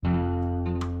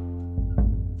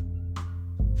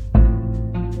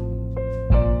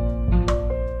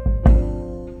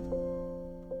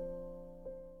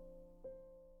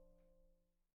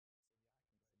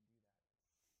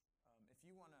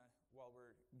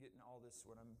getting all this,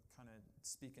 what I'm kind of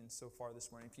speaking so far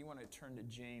this morning, if you want to turn to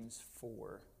James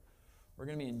 4, we're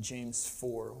going to be in James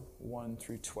 4, 1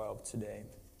 through 12 today.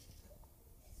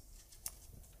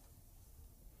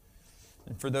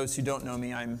 And for those who don't know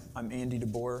me, I'm Andy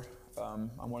DeBoer. I'm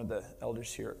one of the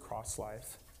elders here at Cross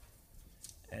Life.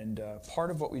 And part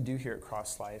of what we do here at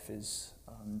Cross Life is,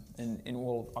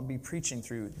 I'll be preaching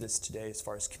through this today as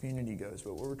far as community goes,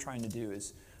 but what we're trying to do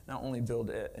is not only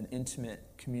build an intimate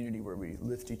community where we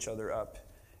lift each other up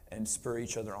and spur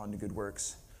each other on to good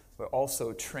works, but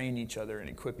also train each other and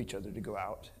equip each other to go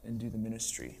out and do the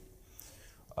ministry.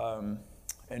 And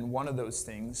one of those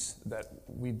things that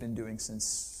we've been doing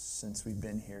since we've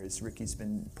been here is Ricky's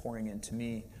been pouring into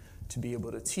me to be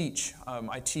able to teach.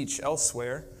 I teach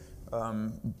elsewhere,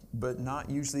 but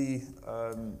not usually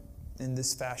in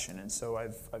this fashion. And so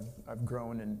I've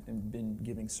grown and been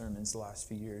giving sermons the last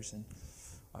few years and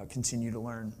continue to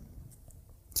learn.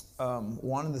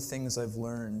 One of the things I've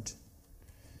learned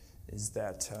is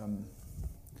that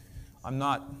I'm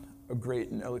not a great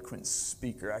and eloquent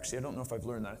speaker. Actually, I don't know if I've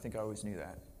learned that. I think I always knew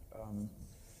that.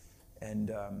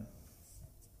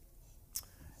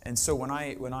 And so when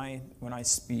I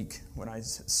speak, when I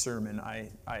sermon,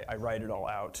 I write it all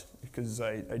out because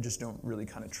I just don't really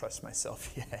kind of trust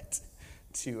myself yet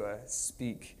to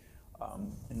speak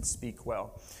and speak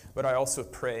well. But I also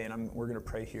pray, and we're going to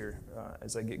pray here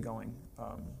as I get going,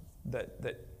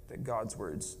 that God's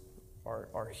words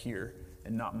are here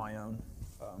and not my own,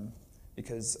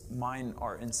 because mine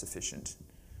are insufficient,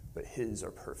 but His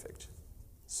are perfect.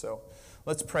 So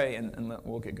let's pray and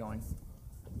we'll get going.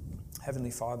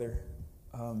 Heavenly Father,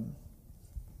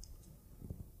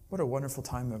 what a wonderful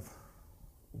time of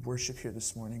worship here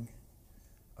this morning.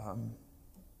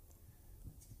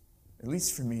 At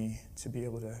least for me, to be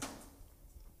able to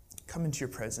come into your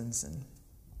presence and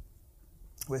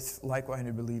with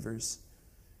like-minded believers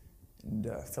and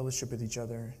fellowship with each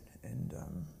other and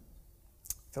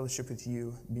fellowship with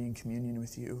you, be in communion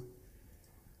with you.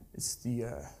 It's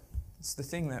the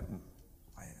thing that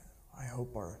I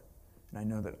hope and I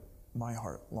know that my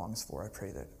heart longs for. I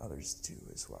pray that others do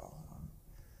as well.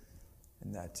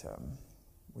 And that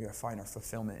we find our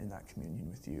fulfillment in that communion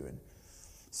with you. And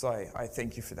so I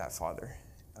thank you for that, Father,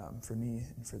 for me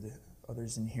and for the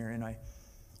others in here. And I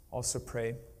also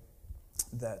pray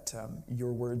that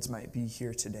your words might be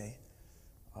here today,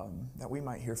 that we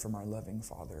might hear from our loving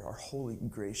Father, our holy,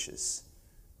 gracious,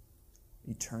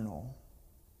 eternal,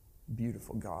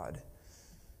 beautiful God,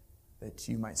 that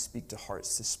you might speak to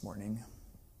hearts this morning,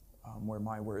 where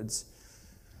my words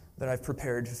that I've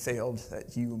prepared failed,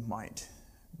 that you might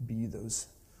be those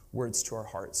words to our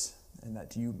hearts, and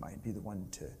that you might be the one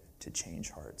to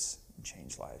change hearts and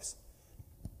change lives.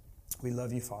 We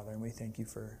love you, Father, and we thank you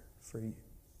for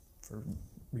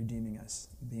redeeming us,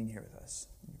 being here with us.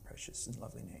 In your precious and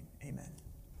lovely name, amen.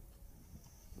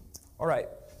 All right,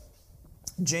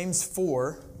 James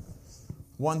 4,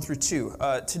 1 through 2.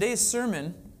 Today's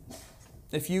sermon,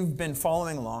 if you've been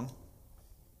following along,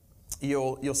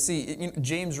 you'll see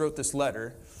James wrote this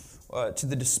letter to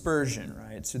the dispersion,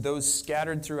 right? So those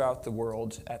scattered throughout the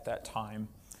world at that time,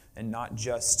 and not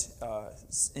just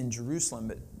in Jerusalem,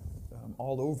 but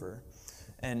all over.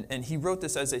 And he wrote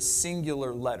this as a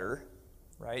singular letter,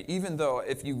 right? Even though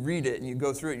if you read it and you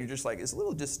go through it, you're just like, it's a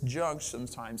little disjunct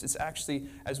sometimes. It's actually,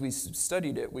 as we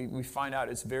studied it, we find out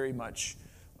it's very much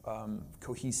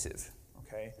cohesive,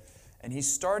 okay? And he's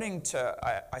starting to,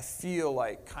 I feel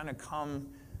like, kind of come,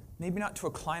 maybe not to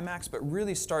a climax, but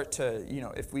really start to,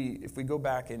 if we go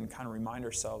back and kind of remind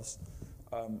ourselves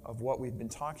of what we've been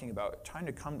talking about,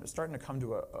 starting to come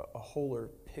to a wholer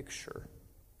picture,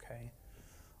 okay?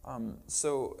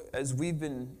 So as we've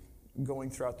been going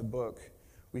throughout the book,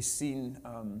 we've seen,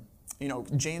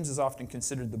 James is often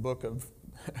considered the book of,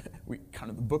 kind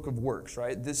of the book of works,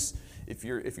 right? This, if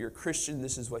you're a Christian,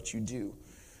 this is what you do.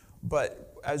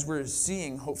 But as we're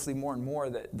seeing, hopefully more and more,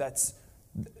 that's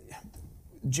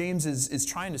James is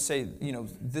trying to say,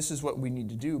 this is what we need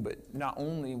to do, but not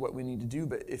only what we need to do,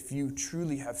 but if you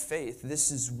truly have faith,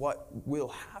 this is what will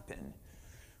happen.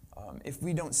 If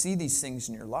we don't see these things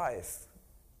in your life,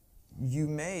 you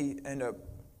may end up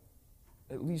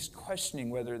at least questioning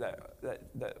whether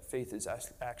that faith is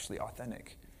actually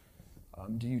authentic.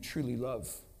 Do you truly love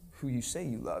who you say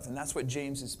you love? And that's what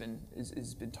James has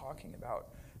been talking about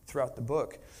throughout the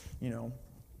book, and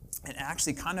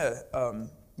actually kind of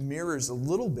mirrors a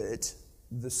little bit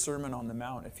the Sermon on the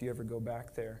Mount, if you ever go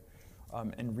back there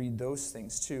and read those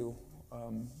things too.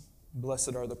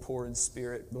 Blessed are the poor in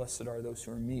spirit, blessed are those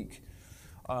who are meek,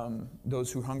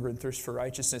 those who hunger and thirst for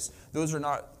righteousness. Those are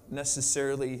not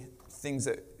necessarily things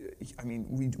that,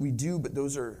 we do, but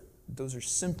those are those are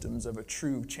symptoms of a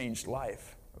true changed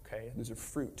life, okay? Those are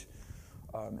fruit.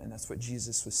 And that's what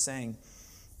Jesus was saying.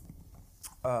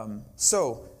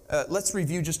 So let's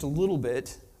review just a little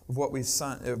bit of what we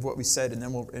said, and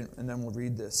then we'll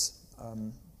read this.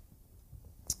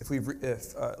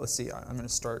 Let's see, I'm going to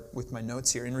start with my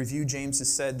notes here. In review, James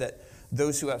has said that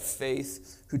those who have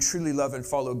faith, who truly love and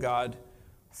follow God,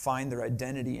 find their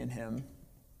identity in Him,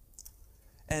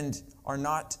 and are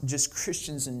not just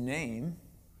Christians in name,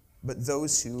 but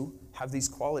those who have these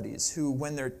qualities, who,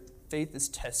 when their faith is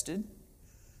tested,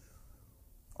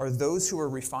 are those who are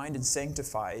refined and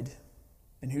sanctified,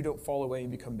 and who don't fall away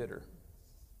and become bitter.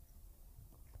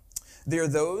 They are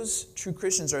those, true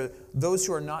Christians are those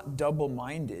who are not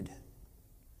double-minded,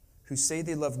 who say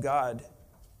they love God.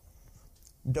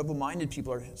 Double-minded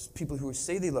people are people who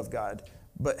say they love God,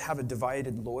 but have a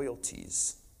divided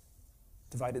loyalties,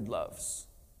 divided loves.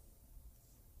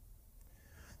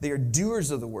 They are doers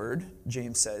of the word,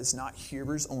 James says, not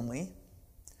hearers only.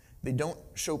 They don't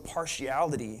show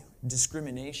partiality,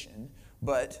 discrimination,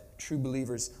 but true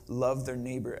believers love their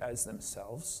neighbor as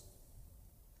themselves.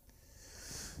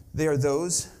 They are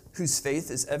those whose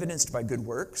faith is evidenced by good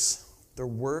works. Their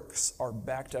works are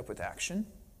backed up with action.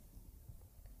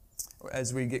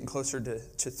 As we get closer to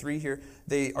 3 here,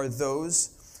 they are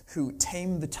those who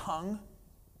tame the tongue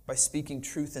by speaking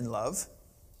truth in love.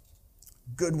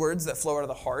 Good words that flow out of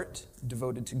the heart,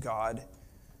 devoted to God,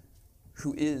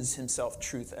 who is himself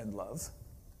truth and love.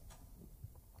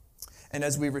 And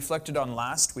as we reflected on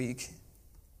last week,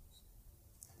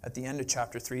 at the end of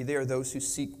chapter 3, they are those who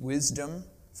seek wisdom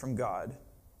from God.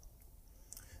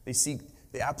 They seek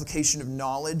the application of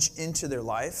knowledge into their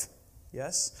life,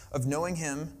 yes, of knowing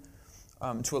Him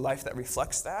to a life that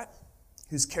reflects that,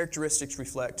 whose characteristics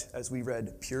reflect, as we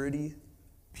read, purity,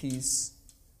 peace,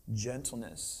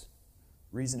 gentleness,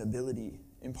 reasonability,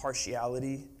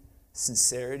 impartiality,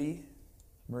 sincerity,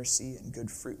 mercy, and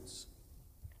good fruits.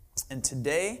 And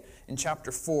today, in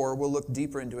chapter 4, we'll look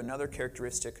deeper into another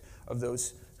characteristic of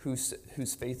those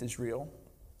whose faith is real: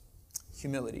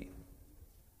 humility.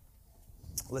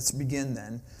 Let's begin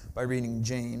then by reading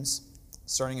James,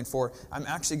 starting in 4. I'm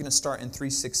actually going to start in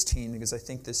 3:16 because I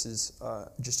think this is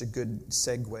just a good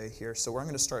segue here. So I'm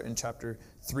going to start in chapter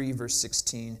 3, verse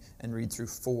 16, and read through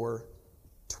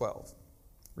 4:12.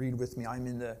 Read with me. I'm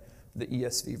in the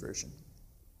ESV version.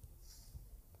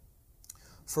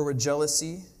 For where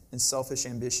jealousy and selfish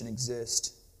ambition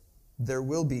exist, there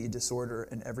will be disorder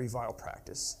in every vile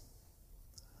practice.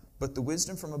 But the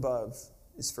wisdom from above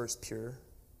is first pure,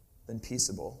 then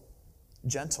peaceable,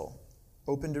 gentle,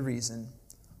 open to reason,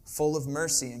 full of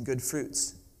mercy and good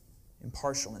fruits,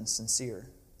 impartial and sincere.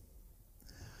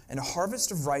 And a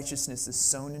harvest of righteousness is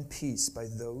sown in peace by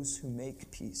those who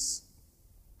make peace.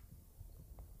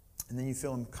 And then you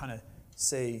feel him kind of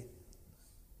say,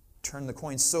 turn the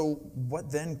coin. So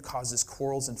what then causes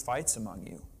quarrels and fights among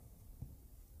you?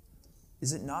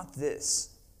 Is it not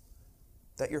this,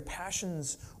 that your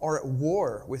passions are at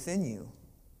war within you?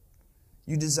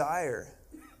 You desire,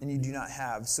 and you do not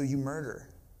have, so you murder.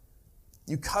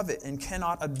 You covet and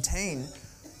cannot obtain,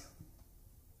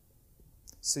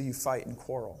 so you fight and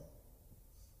quarrel.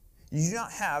 You do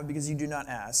not have because you do not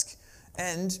ask.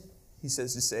 And, he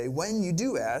says to say, when you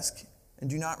do ask and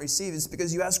do not receive, it's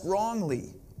because you ask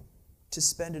wrongly to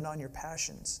spend it on your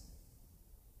passions.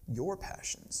 Your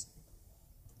passions.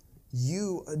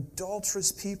 You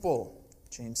adulterous people,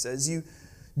 James says,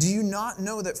 do you not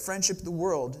know that friendship with the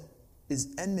world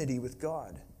is enmity with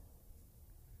God?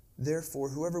 Therefore,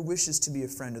 whoever wishes to be a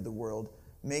friend of the world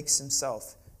makes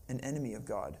himself an enemy of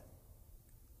God.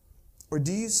 Or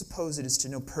do you suppose it is to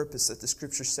no purpose that the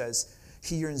Scripture says,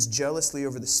 he yearns jealously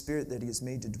over the Spirit that he has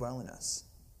made to dwell in us?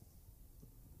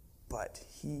 But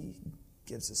he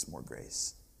gives us more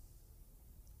grace.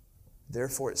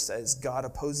 Therefore it says, God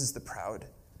opposes the proud,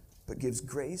 but gives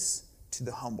grace to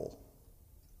the humble.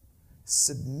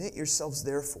 Submit yourselves,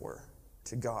 therefore,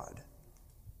 to God.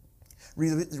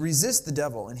 Resist the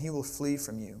devil, and he will flee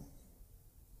from you.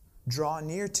 Draw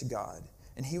near to God,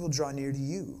 and he will draw near to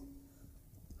you.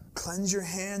 Cleanse your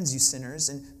hands, you sinners,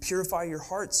 and purify your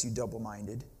hearts, you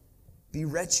double-minded. Be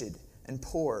wretched and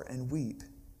poor and weep.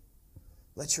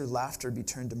 Let your laughter be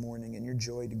turned to mourning and your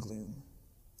joy to gloom.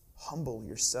 Humble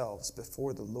yourselves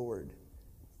before the Lord,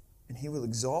 and he will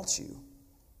exalt you.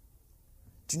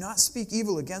 Do not speak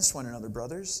evil against one another,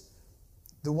 brothers.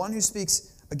 The one who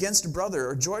speaks against a brother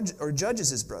or judges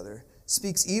his brother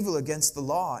speaks evil against the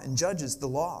law and judges the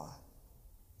law.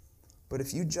 But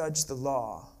if you judge the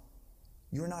law,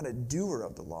 you are not a doer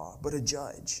of the law, but a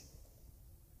judge.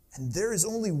 And there is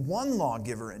only one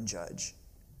lawgiver and judge,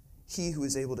 he who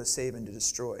is able to save and to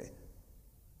destroy.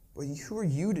 But who are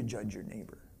you to judge your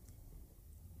neighbor?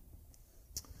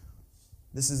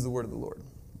 This is the word of the Lord.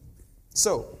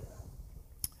 So,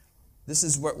 this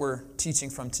is what we're teaching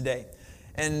from today.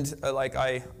 And like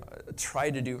I try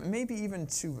to do, maybe even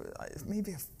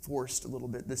maybe I forced a little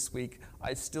bit this week.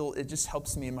 It just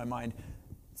helps me in my mind.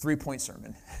 3-point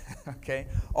sermon, okay?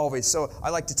 Always. So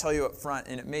I like to tell you up front,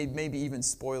 and it may maybe even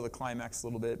spoil the climax a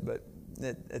little bit, but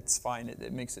it's fine.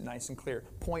 It makes it nice and clear.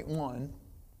 Point 1,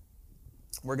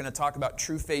 we're going to talk about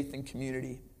true faith and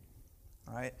community.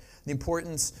 All right? The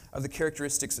importance of the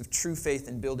characteristics of true faith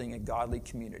in building a godly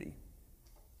community,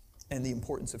 and the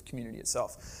importance of community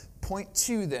itself. Point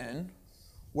 2, then,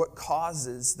 what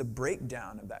causes the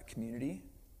breakdown of that community.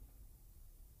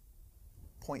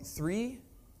 Point 3,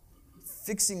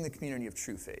 fixing the community of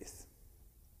true faith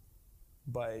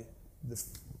by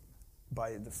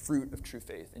the fruit of true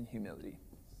faith and humility.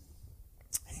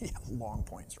 Yeah, long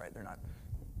points, right? They're not.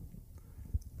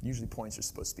 Usually points are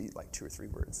supposed to be like 2 or 3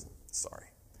 words. Sorry.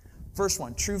 First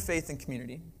one, true faith and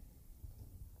community.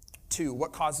 2,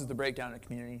 what causes the breakdown in a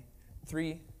community?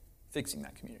 3, fixing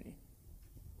that community.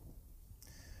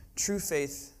 True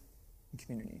faith and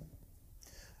community.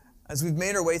 As we've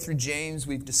made our way through James,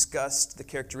 we've discussed the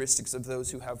characteristics of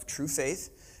those who have true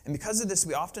faith. And because of this,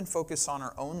 we often focus on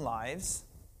our own lives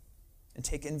and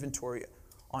take inventory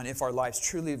on if our lives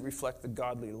truly reflect the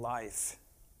godly life,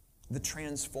 the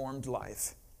transformed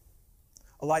life,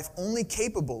 a life only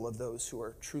capable of those who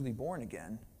are truly born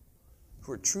again,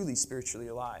 who are truly spiritually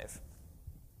alive.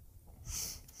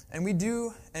 And we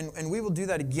do, and we will do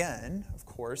that again, of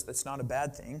course. That's not a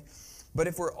bad thing. But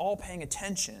if we're all paying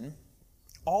attention,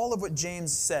 all of what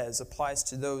James says applies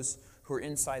to those who are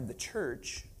inside the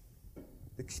church,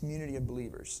 the community of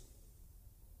believers.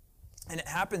 And it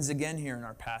happens again here in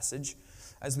our passage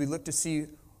as we look to see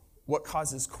what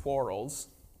causes quarrels,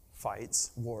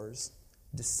 fights, wars,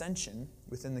 dissension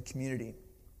within the community.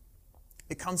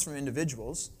 It comes from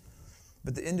individuals,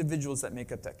 but the individuals that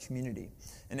make up that community.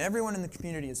 And everyone in the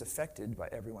community is affected by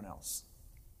everyone else.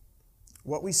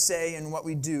 What we say and what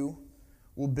we do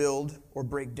will build or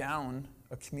break down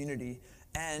a community,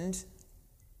 and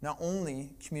not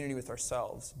only community with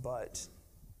ourselves, but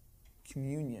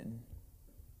communion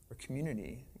or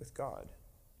community with God.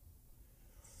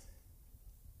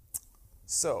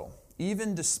 So,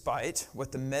 even despite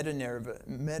what the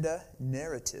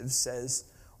meta-narrative says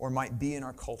or might be in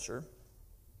our culture,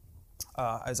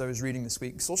 as I was reading this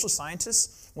week, social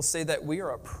scientists will say that we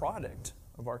are a product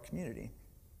of our community,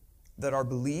 that our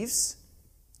beliefs,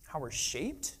 how we're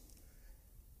shaped,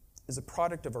 is a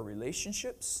product of our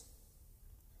relationships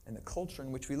and the culture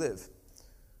in which we live.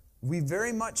 We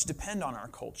very much depend on our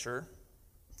culture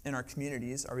and our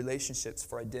communities, our relationships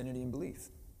for identity and belief.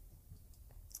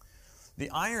 The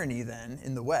irony then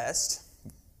in the West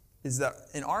is that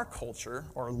in our culture,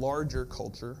 or larger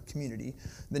culture, community,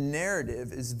 the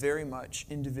narrative is very much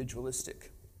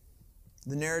individualistic.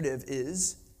 The narrative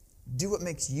is, do what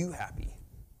makes you happy.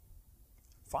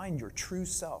 Find your true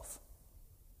self.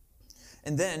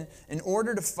 And then, in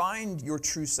order to find your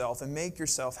true self and make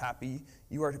yourself happy,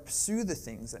 you are to pursue the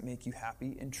things that make you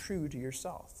happy and true to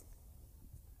yourself.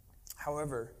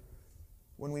 However,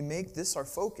 when we make this our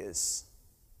focus,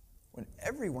 when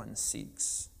everyone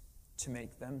seeks to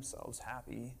make themselves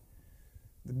happy,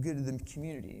 the good of the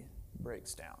community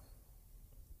breaks down.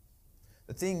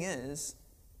 The thing is,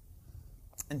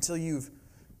 until you've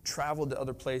traveled to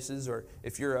other places, or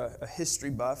if you're a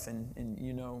history buff and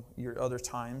you know your other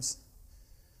times,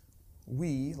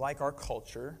 we, like our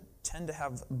culture, tend to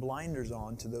have blinders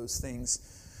on to those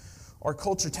things. Our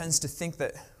culture tends to think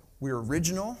that we're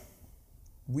original,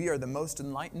 we are the most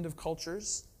enlightened of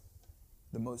cultures,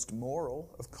 the most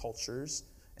moral of cultures,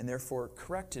 and therefore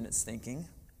correct in its thinking,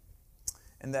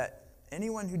 and that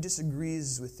anyone who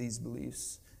disagrees with these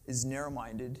beliefs is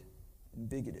narrow-minded and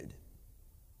bigoted.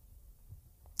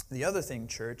 The other thing,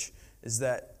 church, is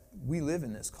that we live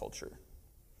in this culture.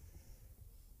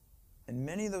 And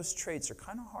many of those traits are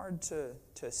kind of hard to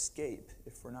escape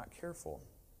if we're not careful,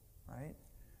 right?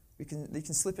 They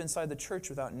can slip inside the church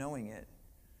without knowing it,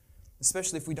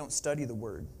 especially if we don't study the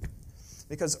Word.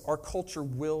 Because our culture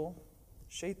will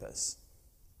shape us.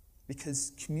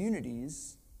 Because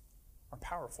communities are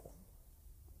powerful.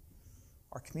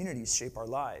 Our communities shape our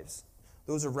lives.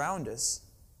 Those around us,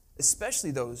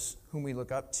 especially those whom we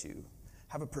look up to,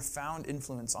 have a profound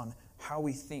influence on how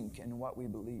we think and what we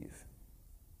believe.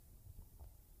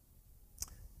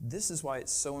 This is why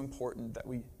it's so important that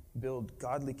we build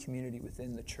godly community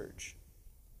within the church.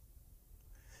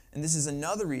 And this is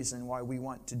another reason why we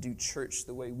want to do church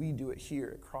the way we do it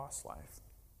here at Cross Life.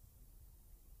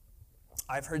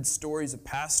 I've heard stories of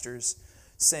pastors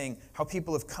saying how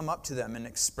people have come up to them and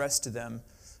expressed to them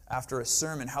after a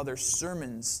sermon how their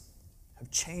sermons have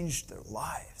changed their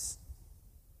lives.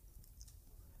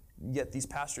 Yet these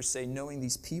pastors say, knowing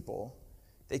these people,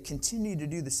 they continue to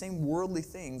do the same worldly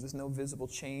things with no visible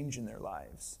change in their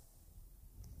lives.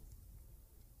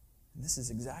 And this is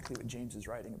exactly what James is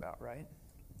writing about, right?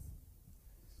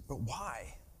 But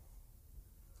why?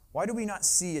 Why do we not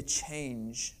see a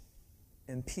change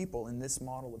in people in this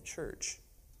model of church?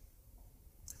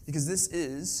 Because this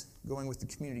is, going with the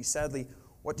community, sadly,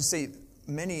 what to say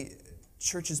many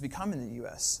churches become in the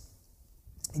U.S.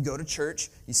 You go to church,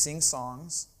 you sing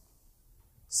songs,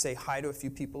 say hi to a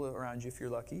few people around you if you're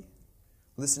lucky,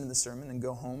 listen to the sermon, then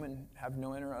go home and have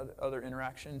no other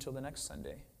interaction until the next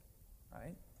Sunday,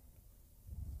 right?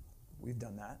 We've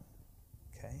done that,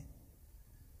 okay?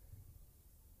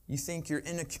 You think you're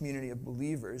in a community of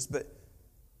believers, but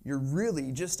you're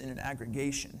really just in an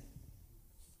aggregation.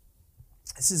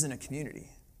 This isn't a community.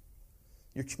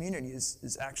 Your community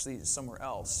is actually somewhere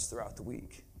else throughout the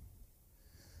week.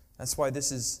 That's why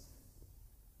this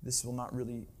will not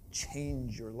really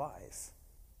change your life.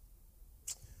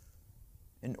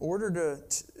 In order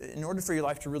for your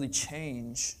life to really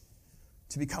change,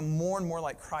 to become more and more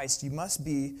like Christ, you must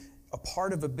be a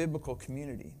part of a biblical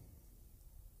community.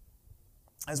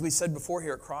 As we said before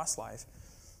here at Cross Life,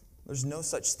 there's no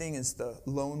such thing as the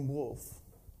lone wolf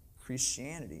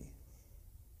Christianity.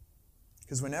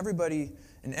 Because when everybody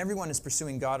and everyone is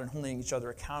pursuing God and holding each other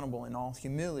accountable in all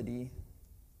humility,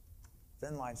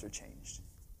 then lives are changed.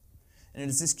 And it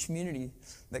is this community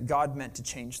that God meant to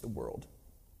change the world,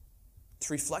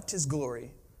 to reflect His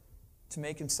glory, to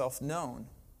make Himself known.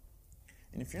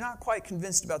 And if you're not quite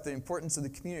convinced about the importance of the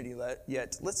community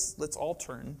yet, let's all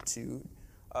turn to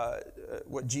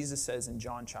what Jesus says in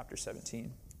John chapter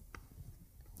 17.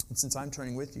 And since I'm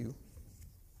turning with you,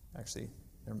 actually,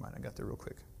 never mind, I got there real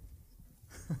quick.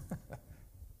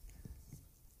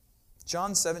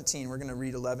 John 17, we're going to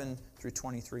read 11 through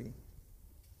 23.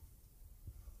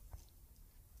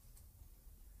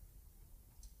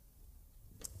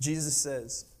 Jesus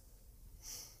says,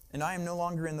 "And I am no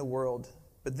longer in the world,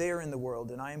 but they are in the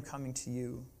world, and I am coming to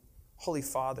you. Holy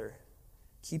Father,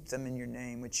 keep them in your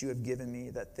name, which you have given me,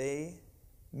 that they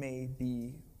may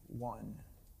be one,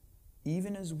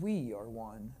 even as we are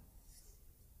one.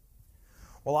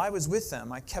 While I was with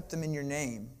them, I kept them in your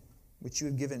name, which you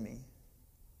have given me.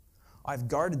 I have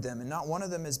guarded them, and not one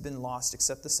of them has been lost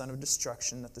except the son of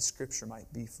destruction, that the scripture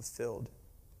might be fulfilled.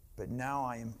 But now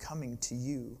I am coming to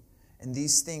you, and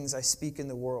these things I speak in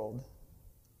the world,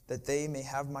 that they may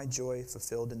have my joy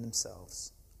fulfilled in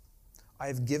themselves. I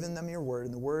have given them your word,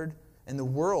 and the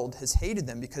world has hated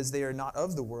them because they are not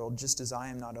of the world, just as I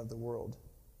am not of the world.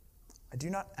 I do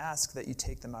not ask that you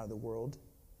take them out of the world,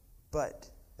 but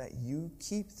that you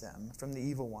keep them from the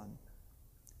evil one.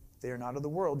 They are not of the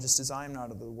world, just as I am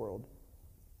not of the world.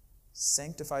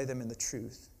 Sanctify them in the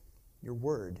truth. Your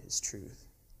word is truth.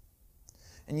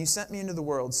 And you sent me into the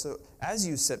world, so as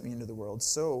you sent me into the world,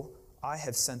 so I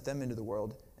have sent them into the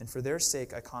world, and for their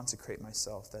sake I consecrate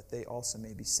myself, that they also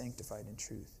may be sanctified in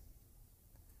truth.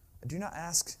 I do not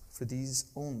ask for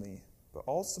these only, but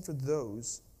also for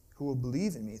those who will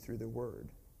believe in me through their word,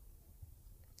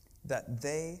 that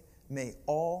they may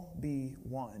all be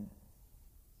one,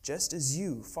 just as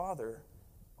you, Father,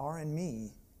 are in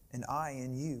me, and I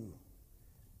in you,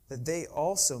 that they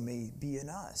also may be in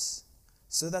us,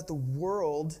 so that the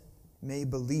world may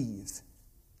believe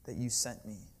that you sent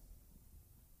me.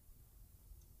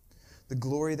 The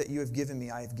glory that you have given me,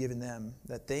 I have given them,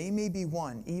 that they may be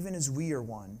one, even as we are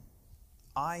one,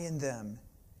 I in them,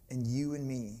 and you in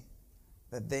me,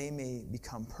 that they may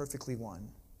become perfectly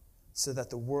one, so that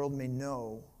the world may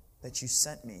know that you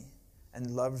sent me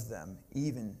and loved them,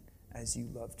 even as you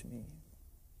loved me."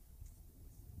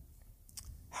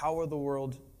 How will the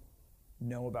world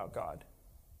know about God?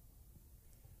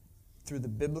 Through the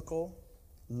biblical,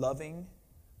 loving,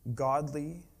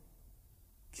 godly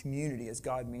community as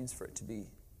God means for it to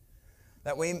be.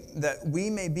 That we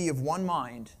may be of one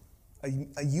mind,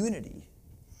 a unity,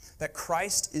 that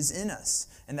Christ is in us,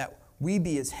 and that we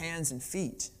be His hands and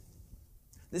feet.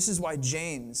 This is why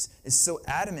James is so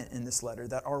adamant in this letter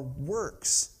that our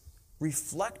works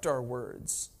reflect our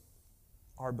words,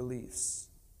 our beliefs.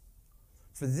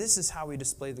 For this is how we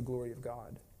display the glory of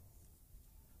God,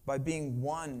 by being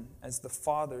one as the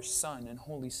Father, Son, and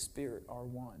Holy Spirit are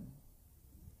one.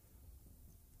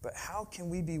 But how can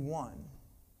we be one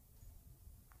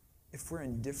if we're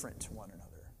indifferent to one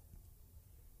another?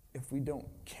 If we don't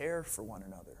care for one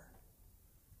another?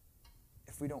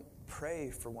 If we don't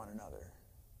pray for one another?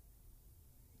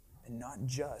 And not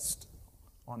just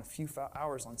on a few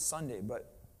hours on Sunday,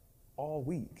 but all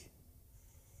week.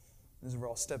 This is where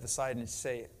I'll step aside and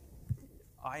say,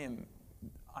 I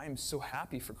am so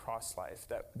happy for Cross Life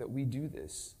that we do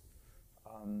this.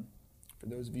 For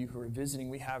those of you who are visiting,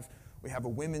 we've had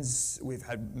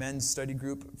men's study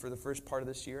group for the first part of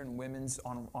this year and women's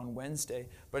on Wednesday.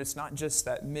 But it's not just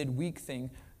that midweek thing.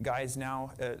 Guys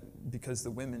now, because the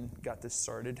women got this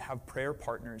started, have prayer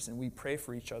partners, and we pray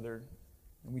for each other,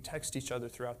 and we text each other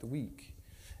throughout the week,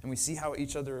 and we see how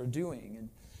each other are doing,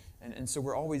 and so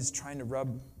we're always trying to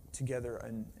rub together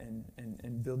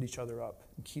and build each other up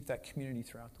and keep that community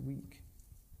throughout the week.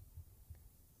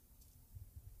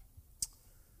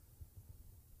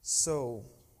 So,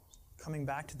 coming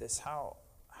back to this, how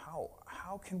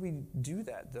can we do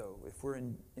that though if we're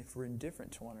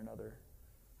indifferent to one another?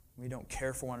 We don't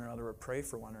care for one another or pray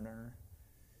for one another.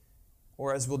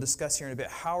 Or as we'll discuss here in a bit,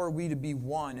 how are we to be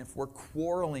one if we're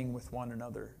quarreling with one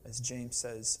another, as James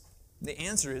says? The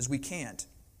answer is we can't.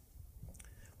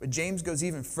 But James goes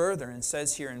even further and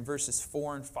says here in verses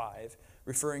 4 and 5,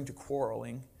 referring to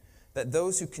quarreling, that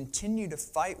those who continue to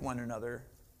fight one another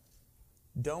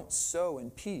don't sow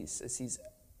in peace, as he's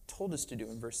told us to do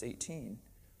in verse 18.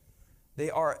 They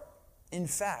are, in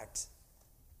fact,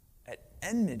 at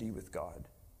enmity with God,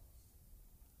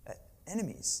 at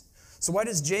enemies. So why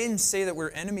does James say that we're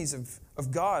enemies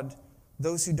of God,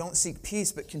 those who don't seek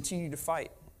peace but continue to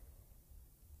fight?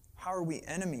 How are we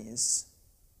enemies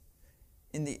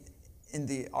in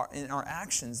our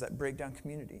actions that break down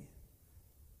community?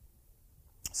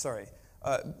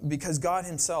 Because God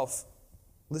himself,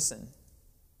 listen,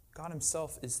 God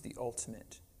himself is the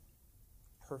ultimate,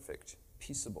 perfect,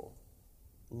 peaceable,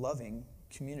 loving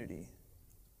community.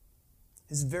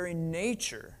 His very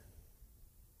nature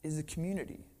is a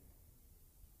community,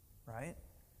 right?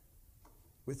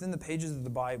 Within the pages of the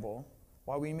Bible,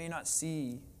 while we may not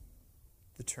see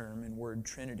the term and word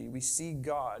Trinity, we see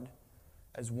God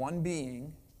as one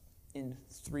being in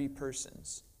three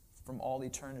persons from all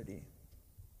eternity.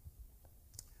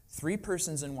 Three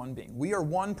persons in one being. We are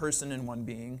one person in one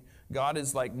being. God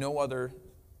is like no other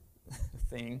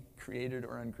thing, created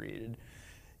or uncreated.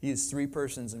 He is three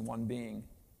persons in one being.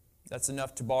 That's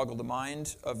enough to boggle the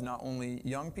mind of not only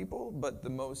young people, but the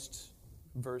most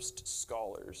versed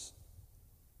scholars.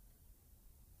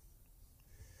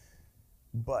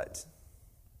 But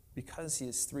because he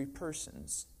is three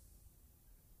persons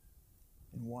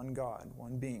in one God,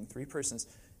 one being, three persons,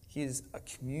 he is a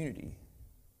community.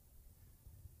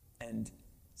 And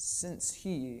since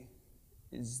he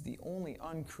is the only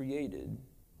uncreated,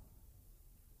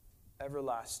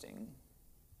 everlasting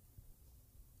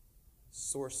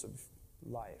source of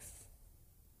life,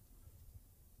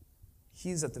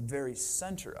 he's at the very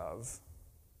center of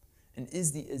and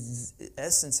is the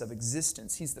essence of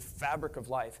existence. He's the fabric of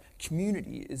life.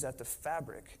 Community is at the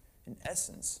fabric and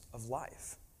essence of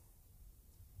life.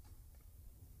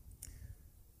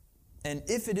 And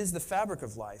if it is the fabric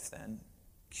of life, then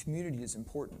community is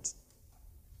important.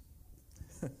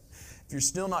 If you're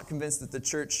still not convinced that the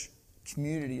church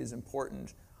community is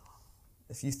important,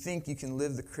 if you think you can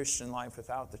live the Christian life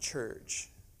without the church,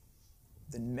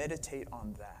 then meditate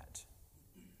on that,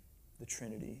 the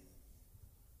Trinity.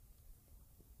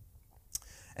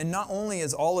 And not only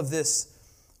is all of this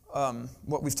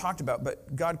what we've talked about,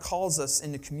 but God calls us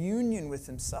into communion with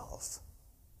himself,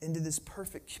 into this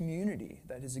perfect community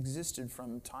that has existed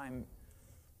from time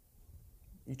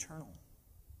eternal.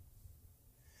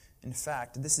 In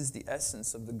fact, this is the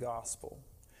essence of the gospel,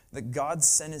 that God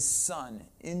sent his Son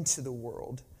into the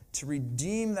world to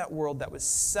redeem that world that was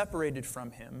separated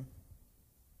from him,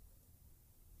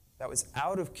 that was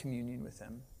out of communion with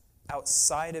him,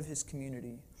 outside of his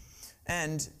community,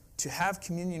 and to have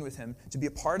communion with him, to be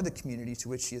a part of the community to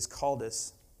which he has called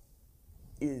us,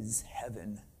 is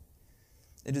heaven.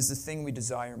 It is the thing we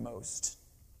desire most.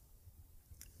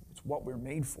 It's what we're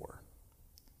made for,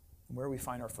 and where we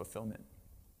find our fulfillment.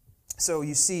 So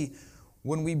you see,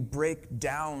 when we break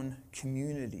down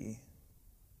community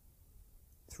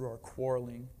through our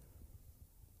quarreling,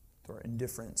 through our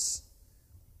indifference,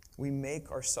 we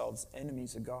make ourselves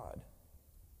enemies of God.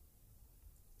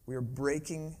 We are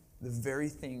breaking the very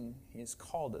thing he has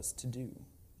called us to do.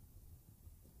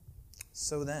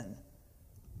 So then,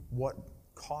 what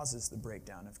causes the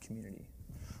breakdown of community?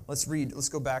 Let's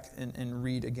go back and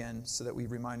read again so that we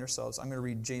remind ourselves. I'm going to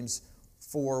read James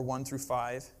 4, 1 through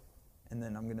 5, and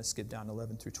then I'm going to skip down to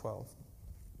 11 through 12.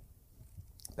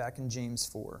 Back in James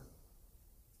 4.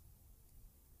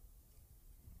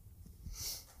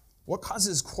 What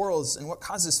causes quarrels and what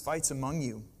causes fights among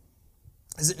you?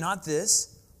 Is it not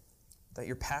this, that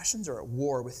your passions are at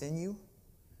war within you?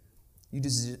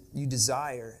 You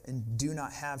desire and do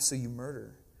not have, so you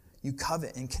murder. You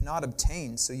covet and cannot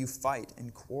obtain, so you fight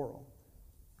and quarrel.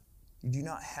 You do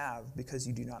not have because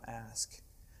you do not ask.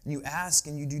 And you ask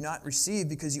and you do not receive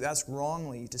because you ask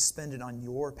wrongly to spend it on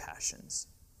your passions.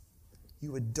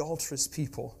 You adulterous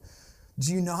people,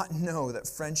 do you not know that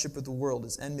friendship with the world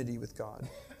is enmity with God?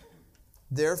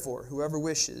 Therefore, whoever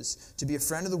wishes to be a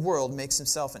friend of the world makes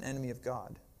himself an enemy of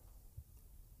God.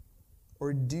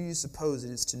 Or do you suppose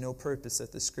it is to no purpose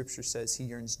that the Scripture says he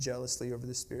yearns jealously over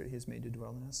the Spirit he has made to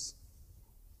dwell in us?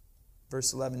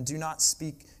 Verse 11, do not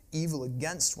speak evil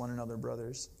against one another,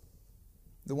 brothers.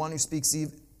 The one who speaks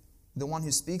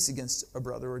against a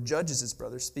brother or judges his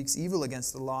brother speaks evil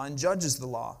against the law and judges the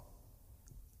law.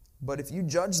 But if you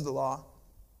judge the law,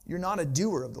 you're not a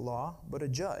doer of the law, but a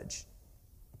judge.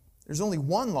 There's only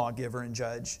one lawgiver and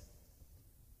judge,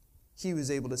 he who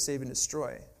is able to save and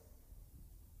destroy.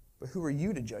 But who are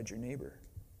you to judge your neighbor?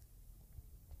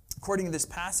 According to this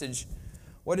passage,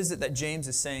 what is it that James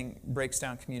is saying breaks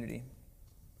down community?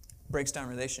 Breaks down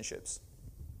relationships,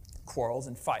 quarrels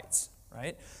and fights,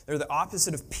 right? They're the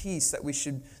opposite of peace that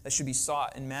should be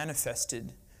sought and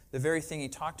manifested. The very thing he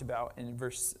talked about in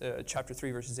chapter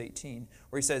 3, verses 18,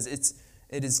 where he says,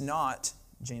 it is not,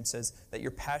 James says, that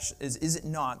your passion is it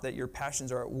not that your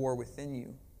passions are at war within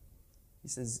you? He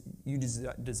says, you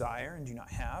desire and do not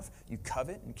have. You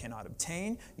covet and cannot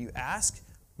obtain. You ask,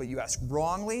 but you ask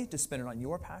wrongly to spend it on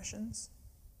your passions.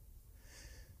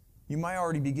 You might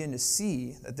already begin to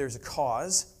see that there's a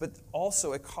cause, but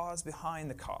also a cause behind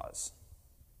the cause,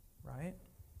 right?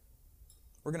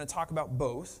 We're going to talk about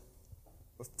both,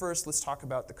 but first let's talk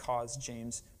about the cause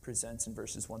James presents in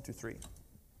verses 1 through 3.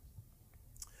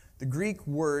 The Greek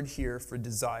word here for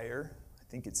desire, I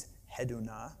think it's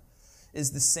hedona,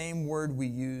 is the same word we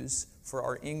use for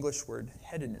our English word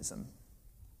hedonism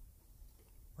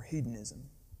or hedonism.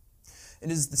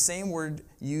 It is the same word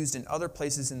used in other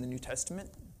places in the New Testament.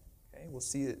 Okay, we'll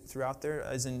see it throughout there,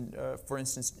 as in, for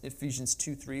instance, Ephesians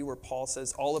 2:3, where Paul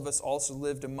says, all of us also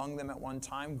lived among them at one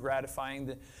time, gratifying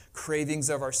the cravings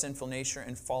of our sinful nature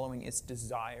and following its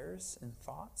desires and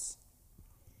thoughts.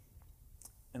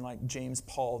 And like James,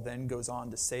 Paul then goes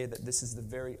on to say that this is the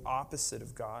very opposite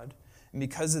of God. And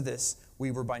because of this,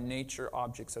 we were by nature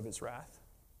objects of his wrath.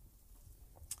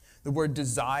 The word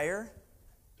desire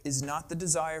is not the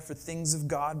desire for things of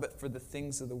God, but for the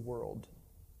things of the world.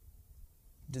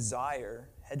 Desire,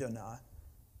 hedona,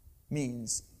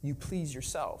 means you please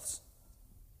yourselves.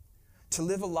 To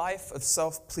live a life of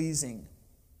self-pleasing,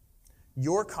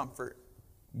 your comfort,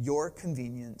 your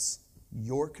convenience,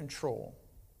 your control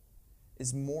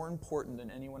is more important than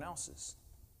anyone else's.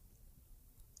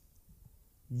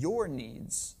 Your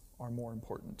needs are more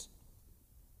important.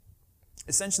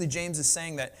 Essentially, James is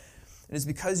saying that it is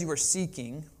because you are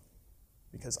seeking,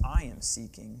 because I am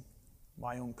seeking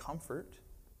my own comfort,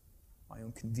 my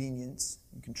own convenience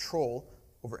and control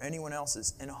over anyone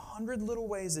else's in 100 little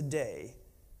ways a day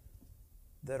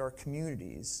that our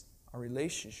communities, our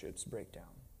relationships break down.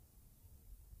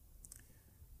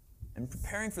 In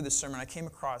preparing for this sermon, I came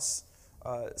across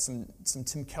some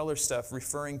Tim Keller stuff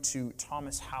referring to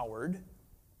Thomas Howard,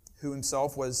 who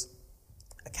himself was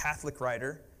a Catholic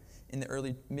writer in the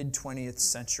early mid-20th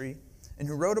century, and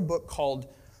who wrote a book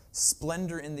called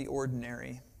Splendor in the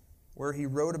Ordinary, where he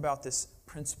wrote about this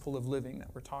principle of living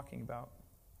that we're talking about.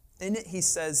 In it, he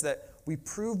says that we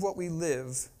prove what we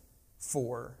live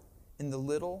for in the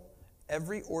little,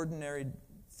 everyday ordinary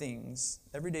things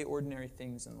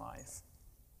in life.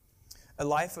 A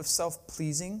life of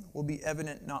self-pleasing will be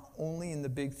evident not only in the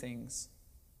big things,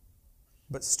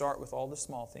 but start with all the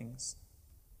small things.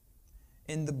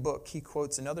 In the book, he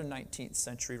quotes another 19th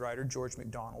century writer, George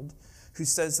MacDonald, who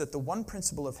says that the one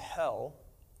principle of hell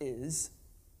is,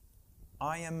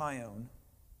 I am my own,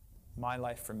 my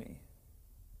life for me.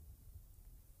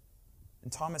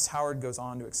 And Thomas Howard goes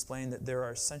on to explain that there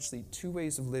are essentially two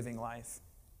ways of living life.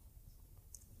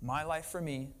 My life for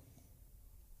me,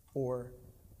 or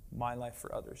my life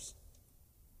for others.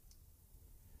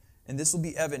 And this will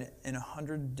be evident in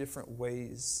 100 different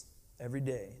ways every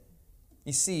day.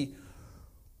 You see,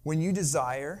 when you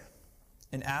desire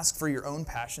and ask for your own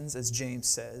passions, as James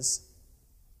says,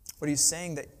 what he's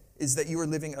saying is that you are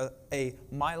living a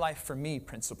my life for me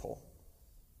principle.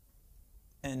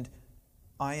 And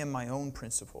I am my own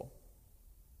principle.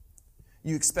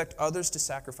 You expect others to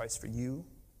sacrifice for you,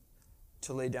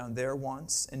 to lay down their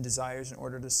wants and desires in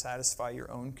order to satisfy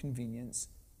your own convenience,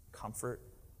 comfort,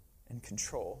 and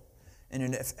control.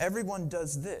 And if everyone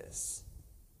does this,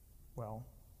 well,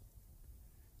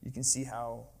 you can see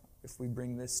how, if we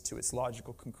bring this to its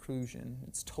logical conclusion,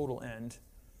 its total end,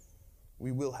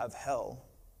 we will have hell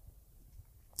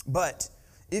But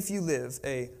if you live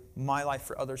a my life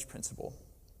for others principle,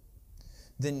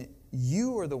 then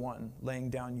you are the one laying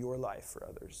down your life for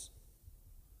others.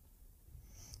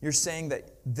 You're saying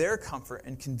that their comfort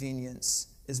and convenience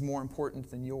is more important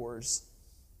than yours.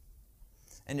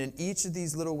 And in each of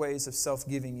these little ways of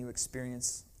self-giving, you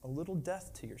experience a little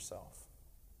death to yourself,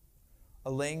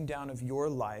 a laying down of your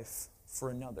life for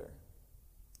another.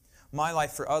 My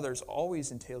life for others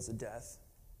always entails a death.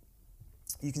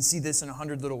 You can see this in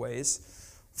 100 little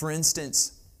ways. For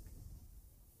instance,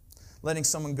 letting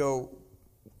someone go,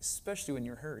 especially when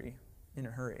you're in a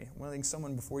hurry, letting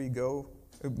someone before you go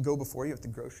before you at the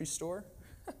grocery store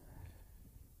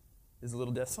is a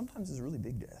little death. Sometimes it's a really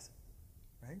big death,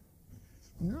 right?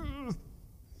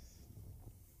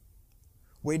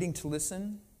 Waiting to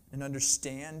listen and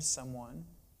understand someone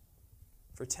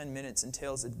for 10 minutes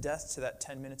entails a death to that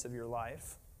 10 minutes of your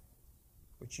life,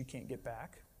 which you can't get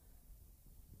back.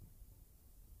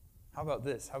 How about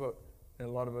this? How about, and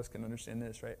a lot of us can understand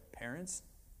this, right? Parents,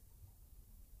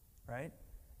 right?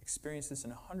 Experience this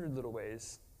in 100 little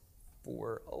ways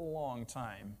for a long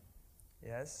time.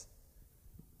 Yes?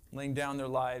 Laying down their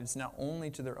lives not only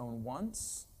to their own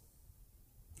wants,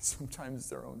 sometimes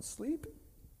their own sleep,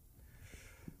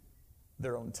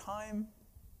 their own time,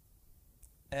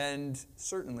 and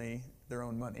certainly their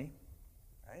own money,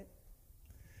 right?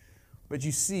 But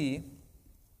you see,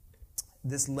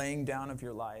 this laying down of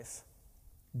your life,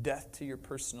 death to your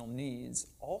personal needs,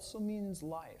 also means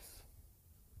life,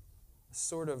 a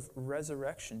sort of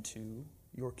resurrection to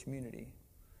your community.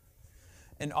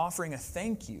 And offering a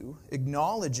thank you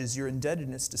acknowledges your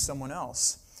indebtedness to someone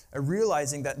else,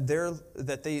 realizing that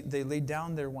they laid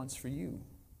down their wants for you.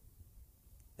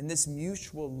 And this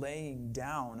mutual laying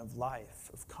down of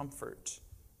life, of comfort,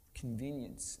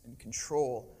 convenience, and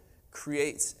control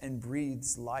creates and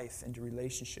breathes life into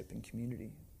relationship and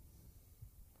community.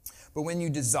 But when you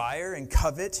desire and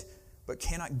covet, but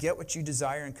cannot get what you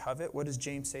desire and covet, what does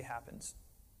James say happens?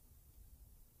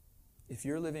 If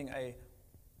you're living a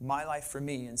my life for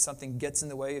me and something gets in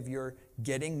the way of your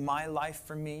getting my life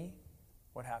for me,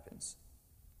 what happens?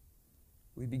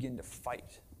 We begin to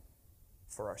fight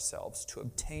for ourselves to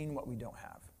obtain what we don't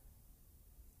have.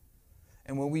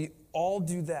 And when we all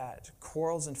do that,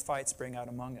 quarrels and fights break out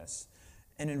among us.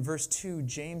 And in verse 2,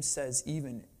 James says,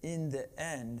 even in the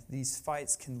end, these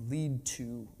fights can lead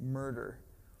to murder.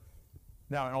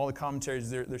 Now, in all the commentaries,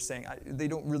 they're saying they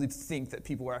don't really think that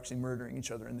people were actually murdering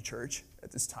each other in the church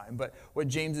at this time. But what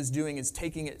James is doing is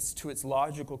taking it to its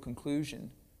logical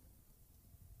conclusion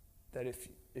that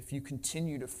if you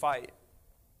continue to fight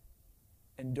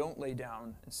and don't lay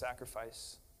down and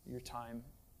sacrifice your time,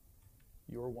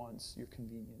 your wants, your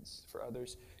convenience for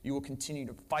others, you will continue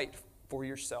to fight for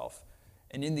yourself.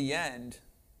 And in the end,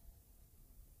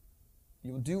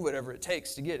 you'll do whatever it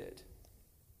takes to get it.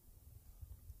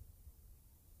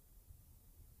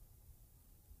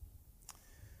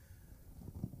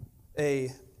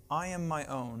 I am my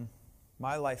own,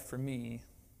 my life for me,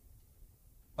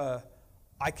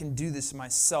 I can do this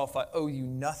myself, I owe you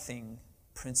nothing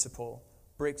principle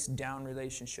breaks down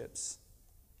relationships,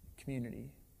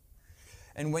 community.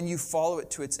 And when you follow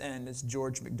it to its end, as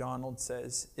George MacDonald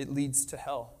says, it leads to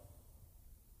hell.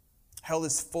 Hell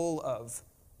is full of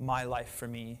my life for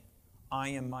me, I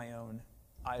am my own,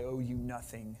 I owe you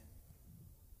nothing.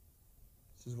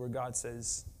 This is where God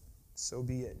says, so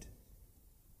be it.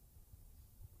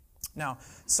 Now,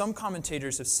 some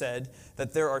commentators have said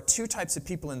that there are two types of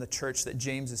people in the church that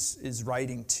James is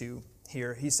writing to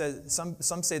here. He says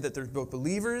some say that there's both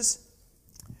believers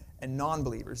and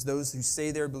non-believers, those who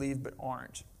say they believe but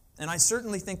aren't. And I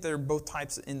certainly think there are both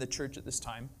types in the church at this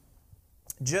time,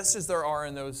 just as there are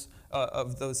in those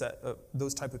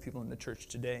type of people in the church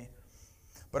today.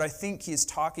 But I think he is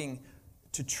talking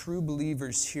to true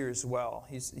believers here as well.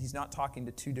 He's not talking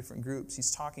to two different groups.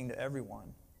 He's talking to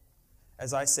everyone.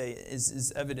 As I say,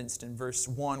 is evidenced in verse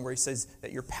 1, where he says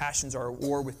that your passions are at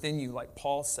war within you, like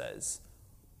Paul says,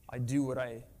 I do what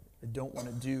I don't want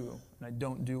to do, and I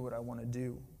don't do what I want to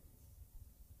do.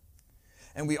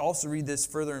 And we also read this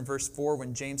further in verse 4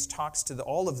 when James talks to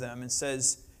all of them and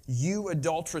says, you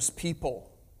adulterous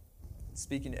people,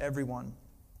 speaking to everyone.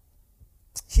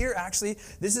 Here, actually,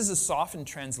 this is a softened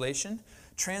translation.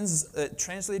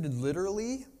 Translated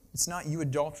literally, it's not you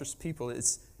adulterous people,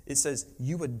 it says,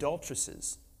 you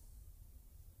adulteresses.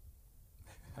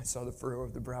 I saw the furrow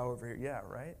of the brow over here. Yeah,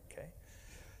 right? Okay.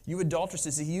 You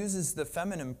adulteresses. He uses the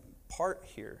feminine part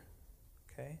here.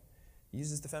 Okay? He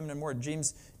uses the feminine word.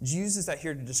 James uses that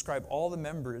here to describe all the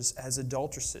members as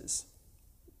adulteresses.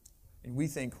 And we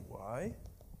think, why?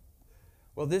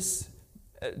 Well,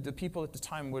 the people at the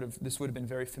time this would have been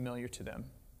very familiar to them.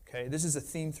 Okay, this is a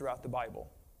theme throughout the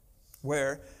Bible,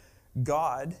 where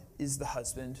God is the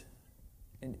husband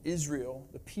and Israel,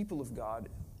 the people of God,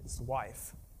 is the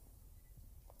wife.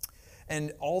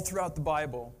 And all throughout the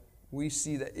Bible, we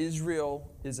see that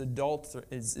Israel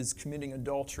is committing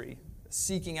adultery,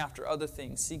 seeking after other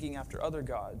things, seeking after other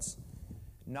gods,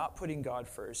 not putting God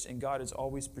first, and God is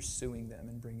always pursuing them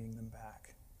and bringing them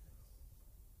back.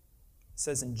 It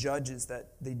says in Judges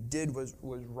that they did was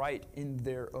right in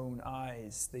their own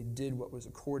eyes. They did what was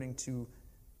according to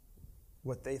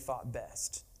what they thought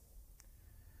best.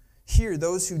 Here,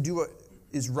 those who do what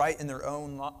is right in their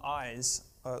own eyes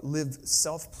live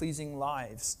self-pleasing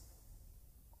lives.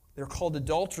 They're called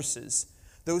adulteresses,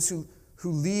 those who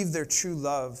leave their true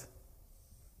love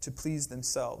to please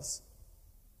themselves.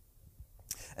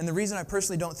 And the reason I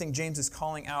personally don't think James is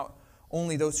calling out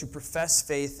only those who profess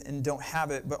faith and don't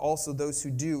have it, but also those who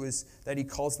do, is that he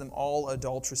calls them all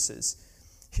adulteresses.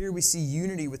 Here we see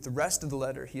unity with the rest of the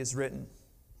letter he has written.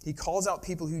 He calls out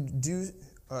people who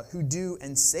do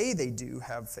and say they do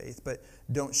have faith, but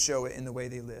don't show it in the way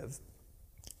they live.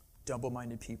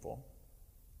 Double-minded people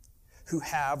who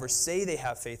have or say they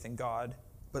have faith in God,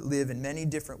 but live in many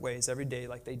different ways every day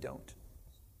like they don't.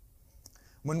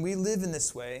 When we live in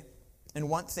this way and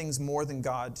want things more than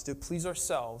God, to please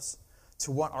ourselves, to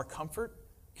want our comfort,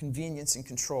 convenience, and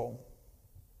control,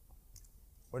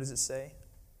 what does it say?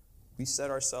 We set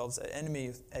ourselves at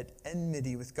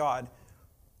enmity with God.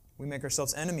 We make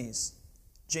ourselves enemies.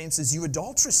 James says, "You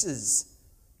adulteresses,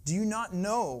 do you not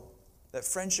know that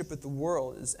friendship with the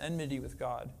world is enmity with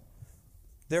God?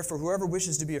 Therefore, whoever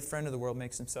wishes to be a friend of the world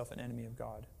makes himself an enemy of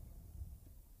God."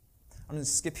 I'm going to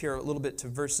skip here a little bit to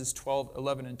verses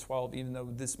 11 and 12, even though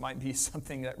this might be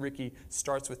something that Ricky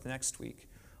starts with next week.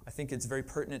 I think it's very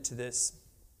pertinent to this.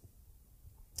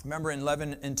 Remember in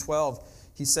 11 and 12,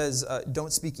 he says,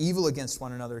 don't speak evil against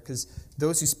one another, because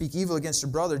those who speak evil against a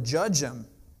brother, judge him.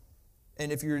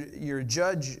 And if you're a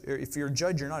judge,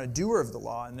 you're not a doer of the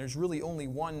law, and there's really only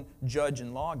one judge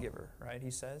and lawgiver, right,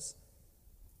 he says?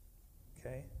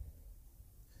 Okay.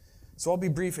 So I'll be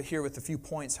brief here with a few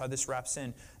points how this wraps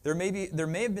in. There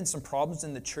may have been some problems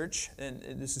in the church,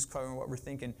 and this is kind of what we're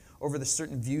thinking, over the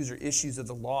certain views or issues of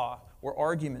the law where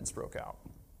arguments broke out.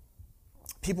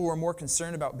 People were more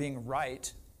concerned about being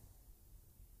right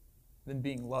than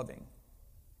being loving.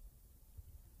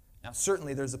 Now,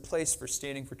 certainly there's a place for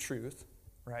standing for truth,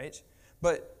 right?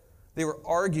 But they were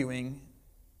arguing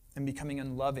and becoming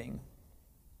unloving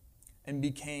and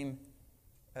began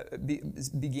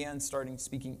starting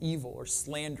speaking evil or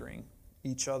slandering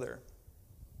each other.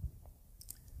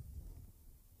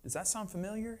 Does that sound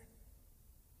familiar?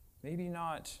 Maybe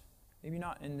not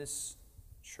in this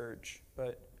church,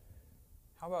 but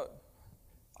how about,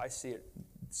 I see it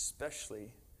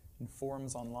especially in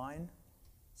forums online,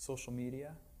 social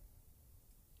media.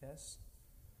 Yes?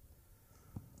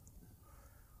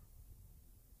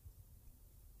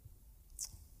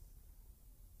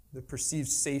 The perceived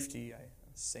safety, I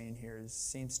was saying here,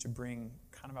 seems to bring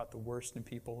kind of out the worst in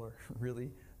people, or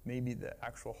really maybe the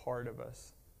actual heart of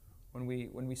us. When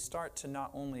we start to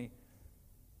not only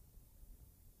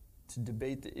to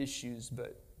debate the issues,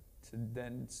 but to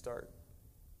then start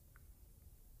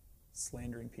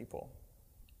slandering people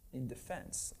in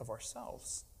defense of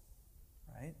ourselves,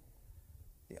 right?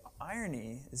 The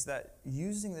irony is that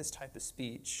using this type of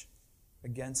speech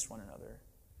against one another,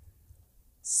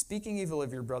 speaking evil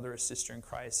of your brother or sister in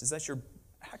Christ, is that you're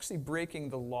actually breaking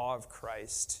the law of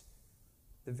Christ,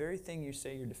 the very thing you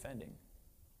say you're defending.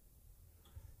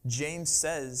 James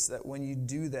says that when you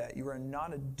do that, you are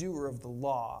not a doer of the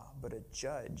law, but a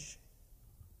judge.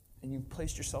 And you've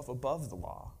placed yourself above the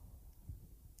law.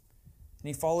 And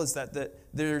he follows that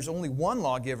there's only one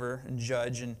lawgiver and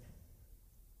judge, and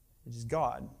it is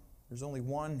God. There's only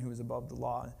one who is above the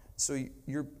law. So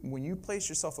when you place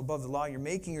yourself above the law, you're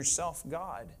making yourself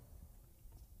God,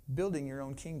 building your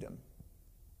own kingdom,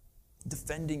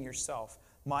 defending yourself,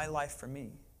 my life for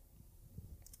me.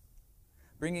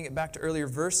 Bringing it back to earlier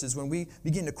verses, when we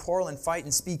begin to quarrel and fight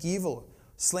and speak evil,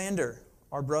 slander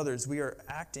our brothers, we are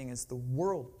acting as the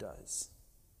world does.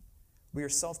 We are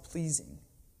self-pleasing,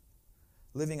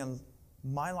 living a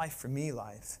my life for me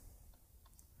life.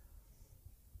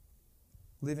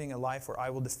 Living a life where I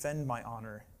will defend my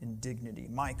honor and dignity,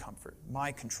 my comfort,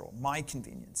 my control, my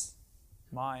convenience,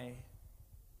 my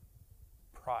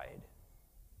pride.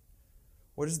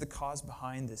 What is the cause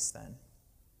behind this then?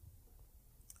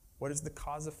 What is the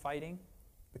cause of fighting?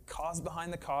 The cause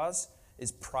behind the cause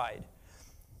is pride.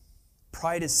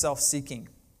 Pride is self-seeking,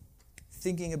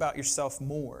 thinking about yourself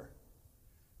more,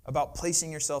 about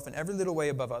placing yourself in every little way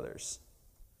above others.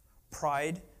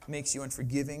 Pride makes you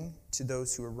unforgiving to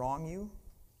those who wrong you.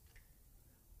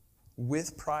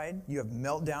 With pride, you have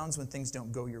meltdowns when things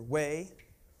don't go your way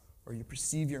or you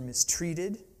perceive you're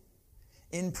mistreated.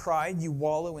 In pride, you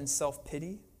wallow in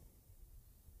self-pity.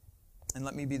 And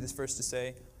let me be the first to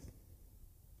say,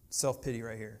 self-pity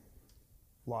right here.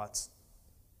 Lots.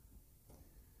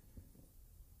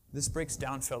 This breaks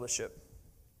down fellowship,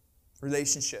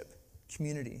 relationship,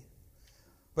 community.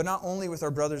 But not only with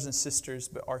our brothers and sisters,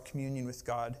 but our communion with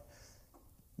God.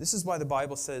 This is why the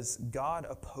Bible says God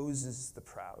opposes the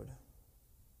proud.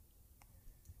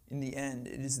 In the end,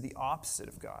 it is the opposite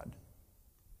of God.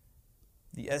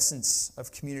 The essence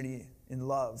of community in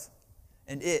love.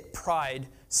 And pride,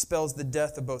 spells the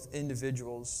death of both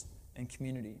individuals and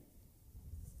community.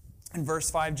 In verse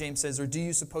 5, James says, "Or do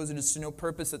you suppose it is to no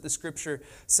purpose that the Scripture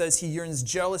says he yearns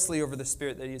jealously over the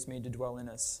Spirit that he has made to dwell in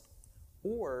us?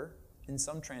 Or, in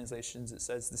some translations, it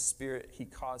says the Spirit he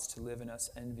caused to live in us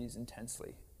envies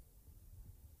intensely."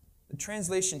 The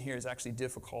translation here is actually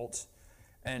difficult,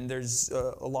 and there's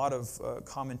a lot of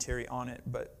commentary on it,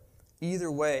 but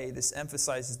either way, this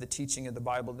emphasizes the teaching of the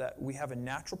Bible that we have a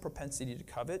natural propensity to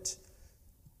covet,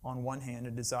 on one hand,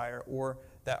 a desire, or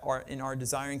that in our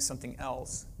desiring something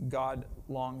else, God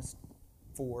longs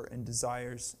for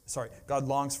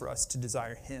us to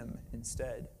desire him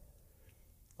instead.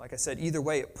 Like I said, either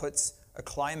way, it puts a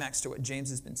climax to what James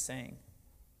has been saying.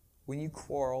 When you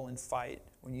quarrel and fight,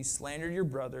 when you slander your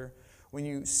brother, when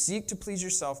you seek to please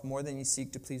yourself more than you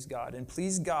seek to please God, and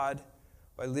please God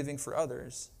by living for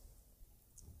others,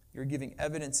 you're giving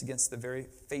evidence against the very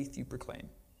faith you proclaim.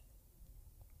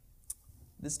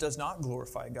 This does not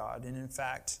glorify God, and in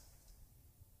fact,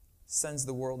 sends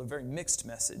the world a very mixed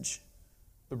message,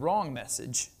 the wrong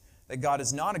message, that God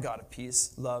is not a God of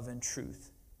peace, love, and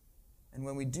truth. And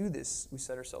when we do this, we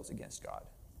set ourselves against God.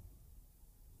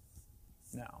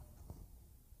 Now,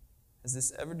 has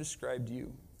this ever described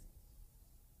you?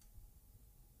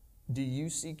 Do you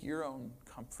seek your own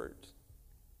comfort,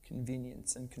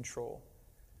 convenience, and control?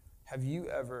 Have you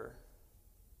ever,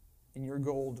 in your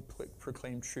goal to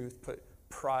proclaim truth, put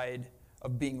pride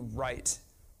of being right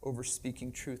over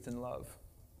speaking truth in love?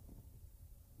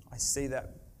 I say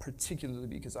that particularly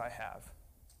because I have.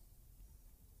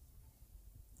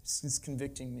 This is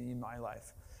convicting me in my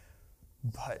life.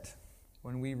 But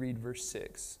when we read verse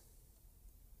 6,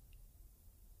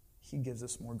 he gives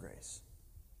us more grace.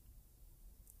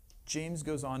 James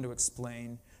goes on to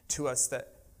explain to us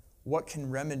that what can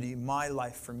remedy my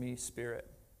life for me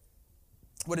spirit,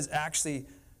 what is actually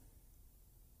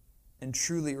and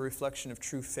truly a reflection of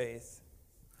true faith,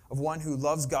 of one who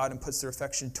loves God and puts their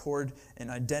affection toward an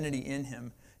identity in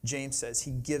him. James says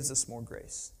he gives us more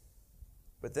grace.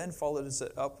 But then follows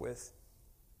it up with,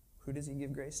 who does he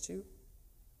give grace to?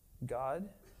 God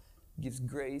gives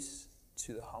grace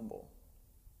to the humble.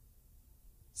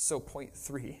 So point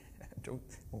 3,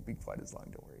 won't be quite as long,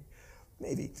 don't worry.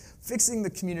 Maybe. Fixing the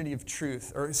community of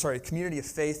community of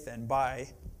faith then by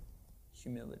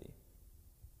humility.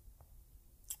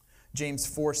 James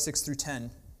 4, 6 through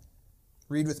 10.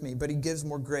 Read with me. But he gives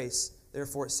more grace.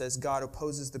 Therefore it says, God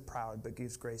opposes the proud, but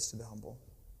gives grace to the humble.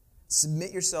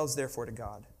 Submit yourselves therefore to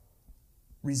God.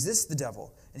 Resist the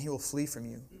devil, and he will flee from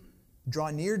you.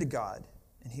 Draw near to God,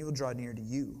 and he will draw near to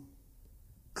you.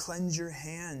 Cleanse your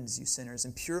hands, you sinners,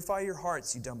 and purify your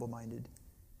hearts, you double-minded.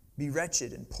 Be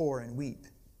wretched and poor and weep.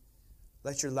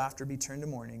 Let your laughter be turned to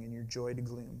mourning and your joy to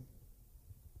gloom.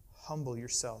 Humble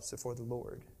yourselves before the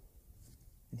Lord,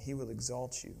 and he will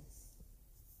exalt you.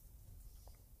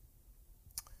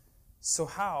 So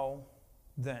how,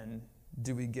 then,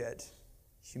 do we get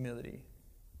humility?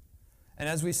 And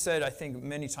as we said, I think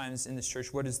many times in this church,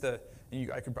 I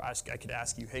could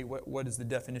ask you, hey, what is the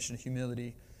definition of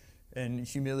humility? And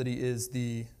humility is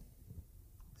the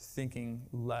thinking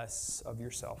less of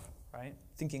yourself, right?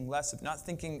 Not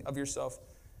thinking of yourself.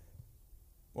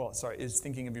 Is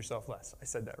thinking of yourself less. I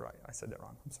said that right. I said that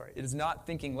wrong. I'm sorry. It is not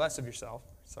thinking less of yourself.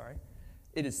 Sorry.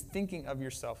 It is thinking of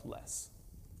yourself less.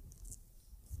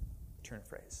 Turn of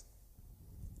phrase.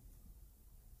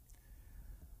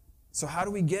 So how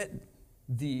do we get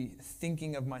the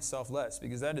thinking of myself less?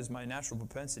 Because that is my natural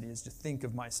propensity, is to think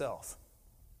of myself.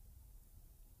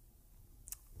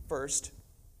 First,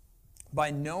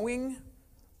 by knowing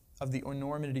of the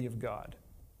enormity of God,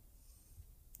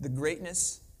 the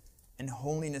greatness and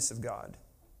holiness of God,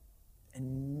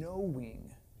 and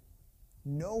knowing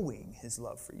his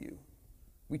love for you.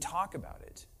 We talk about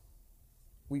it.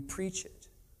 We preach it.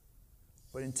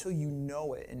 But until you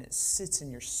know it and it sits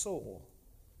in your soul,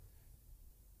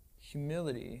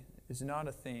 humility is not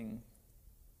a thing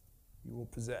you will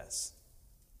possess.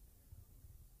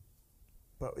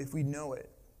 But if we know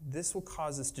it, this will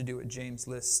cause us to do what James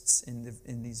lists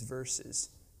in these verses.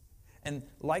 And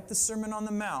like the Sermon on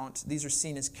the Mount, these are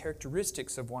seen as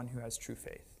characteristics of one who has true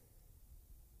faith.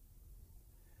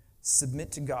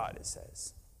 Submit to God, it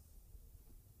says.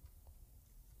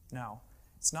 Now,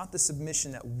 it's not the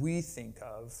submission that we think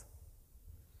of,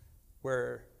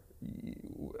 where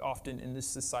often in this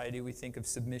society we think of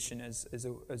submission as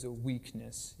a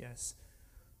weakness, yes.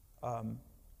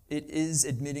 It is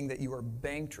admitting that you are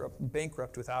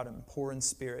bankrupt without him, poor in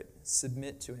spirit.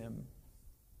 Submit to him.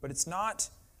 But it's not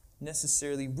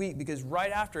necessarily weak, because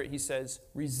right after it he says,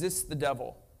 resist the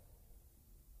devil.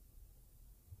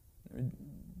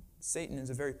 Satan is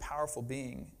a very powerful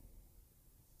being,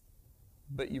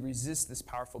 but you resist this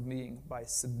powerful being by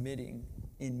submitting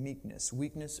in meekness.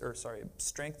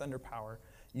 Strength under power.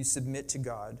 You submit to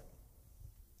God.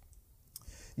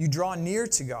 You draw near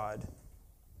to God,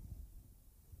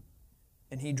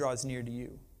 and he draws near to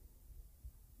you.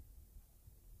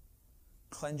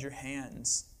 Cleanse your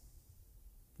hands,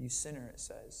 you sinner, it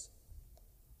says.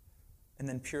 And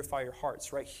then purify your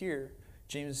hearts. Right here,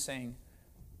 James is saying,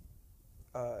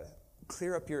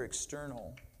 clear up your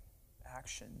external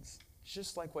actions.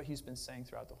 Just like what he's been saying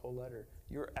throughout the whole letter.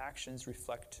 Your actions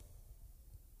reflect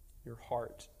your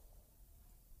heart.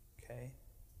 Okay?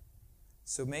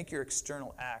 So make your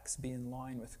external acts be in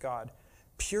line with God.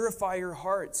 Purify your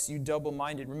hearts, you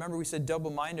double-minded. Remember, we said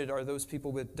double-minded are those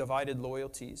people with divided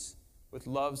loyalties, with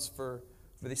loves for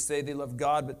they say they love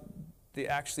God, but they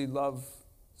actually love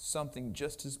something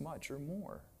just as much or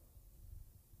more.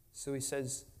 So he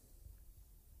says,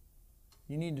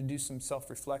 you need to do some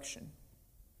self-reflection.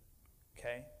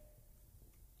 Okay?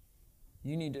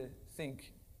 You need to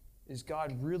think, is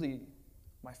God really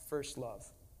my first love?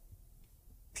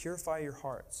 Purify your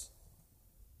hearts.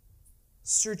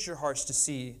 Search your hearts to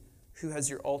see who has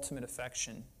your ultimate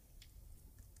affection,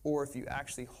 or if you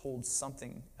actually hold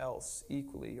something else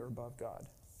equally or above God.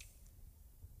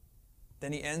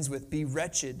 Then he ends with, be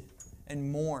wretched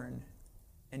and mourn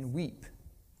and weep.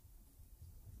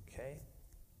 Okay?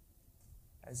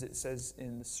 As it says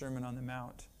in the Sermon on the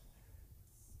Mount.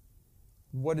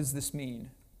 What does this mean?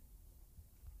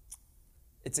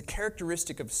 It's a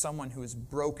characteristic of someone who is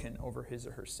broken over his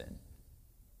or her sin.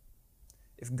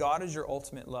 If God is your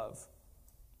ultimate love,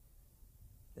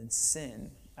 then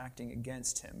sin, acting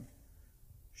against him,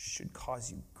 should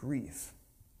cause you grief.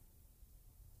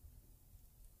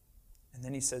 And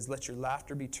then he says, let your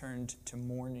laughter be turned to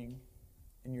mourning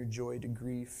and your joy to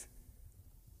grief.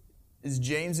 Is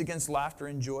James against laughter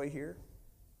and joy here?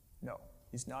 No,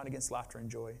 he's not against laughter and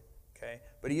joy. Okay?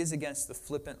 But he is against the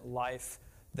flippant life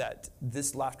that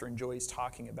this laughter and joy he's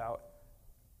talking about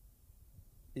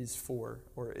is for,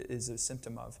 or is a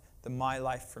symptom of. The my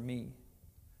life for me.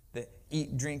 The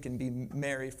eat, drink, and be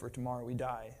merry for tomorrow we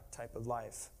die type of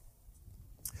life.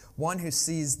 One who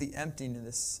sees the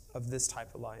emptiness of this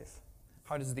type of life.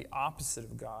 How does the opposite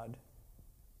of God,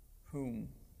 whom,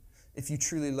 if you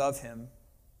truly love him,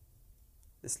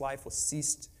 this life will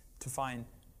cease to find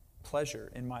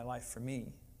pleasure in my life for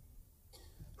me,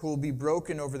 who will be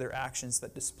broken over their actions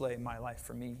that display my life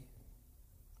for me.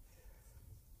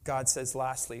 God says,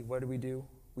 lastly, what do?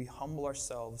 We humble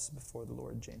ourselves before the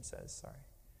Lord, James says.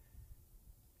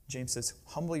 James says,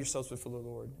 humble yourselves before the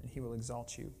Lord, and he will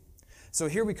exalt you. So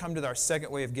here we come to our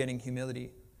second way of getting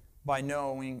humility, by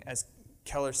knowing, as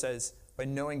Keller says, by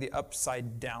knowing the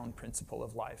upside-down principle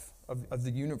of life, of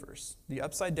the universe, the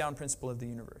upside-down principle of the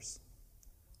universe.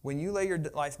 When you lay your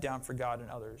life down for God and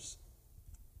others,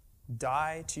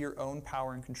 die to your own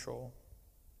power and control,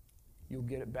 you'll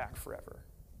get it back forever.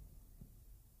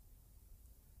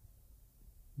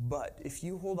 But if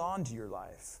you hold on to your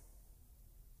life,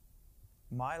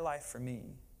 my life for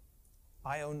me,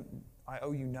 I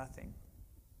owe you nothing.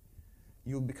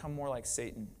 You'll become more like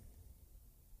Satan.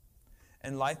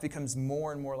 And life becomes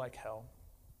more and more like hell.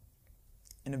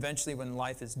 And eventually when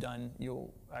life is done,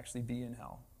 you'll actually be in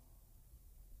hell.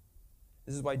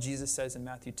 This is why Jesus says in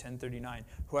Matthew 10:39,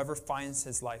 whoever finds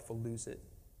his life will lose it.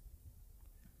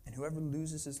 And whoever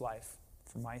loses his life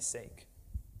for my sake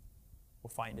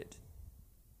will find it.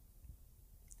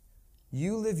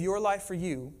 You live your life for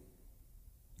you,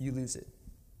 you lose it.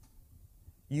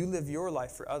 You live your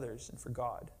life for others and for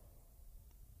God,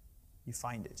 you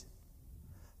find it.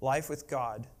 Life with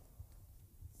God,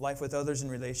 life with others in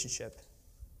relationship,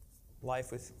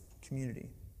 life with community.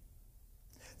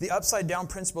 The upside-down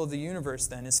principle of the universe,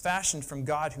 then, is fashioned from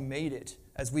God who made it,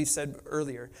 as we've said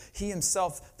earlier. He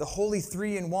himself, the Holy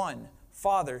Three in One,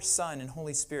 Father, Son, and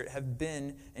Holy Spirit, have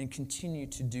been and continue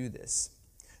to do this.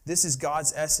 This is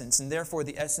God's essence, and therefore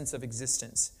the essence of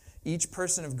existence. Each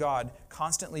person of God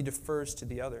constantly defers to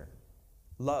the other,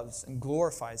 loves and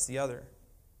glorifies the other.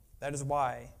 That is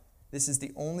why this is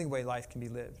the only way life can be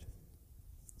lived.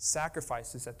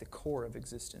 Sacrifice is at the core of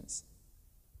existence.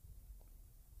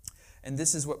 And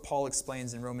this is what Paul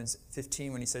explains in Romans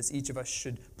 15 when he says each of us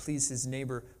should please his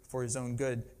neighbor for his own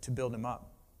good to build him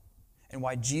up. And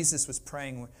why Jesus was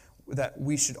praying that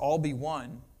we should all be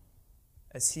one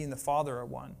as he and the Father are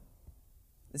one.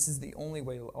 This is the only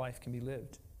way life can be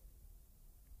lived.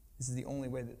 This is the only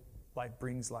way that life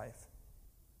brings life.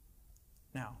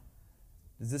 Now,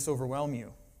 does this overwhelm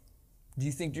you? Do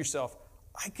you think to yourself,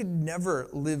 I could never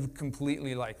live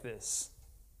completely like this?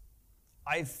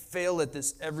 I fail at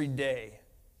this every day.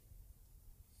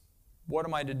 What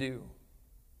am I to do?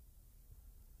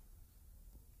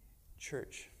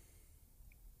 Church,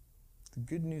 the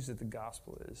good news of the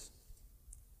gospel is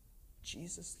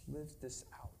Jesus lived this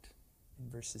out in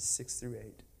verses 6 through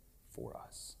 8 for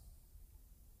us.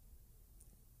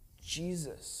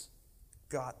 Jesus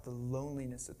got the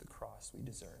loneliness at the cross we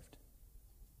deserved.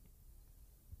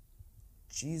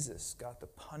 Jesus got the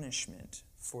punishment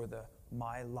for the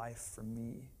my life for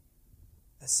me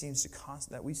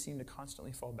that we seem to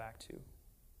constantly fall back to.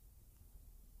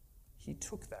 He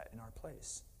took that in our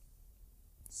place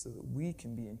so that we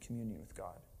can be in communion with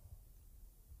God.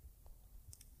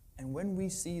 And when we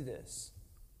see this,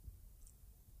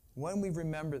 when we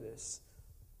remember this,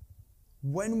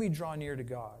 when we draw near to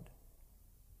God,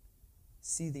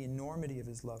 see the enormity of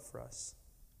his love for us,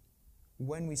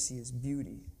 when we see his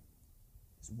beauty,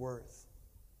 his worth,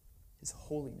 his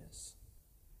holiness,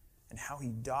 and how he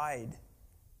died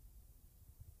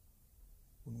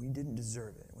when we didn't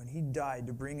deserve it, when he died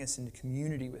to bring us into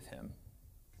community with him,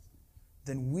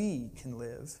 then we can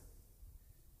live.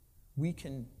 You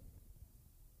can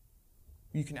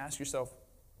ask yourself,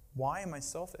 why am I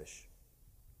selfish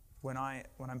when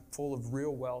I'm full of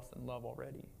real wealth and love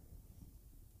already?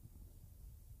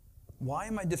 Why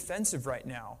am I defensive right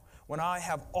now when I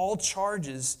have all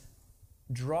charges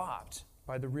dropped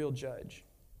by the real judge?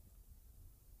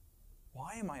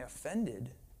 Why am I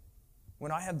offended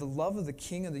when I have the love of the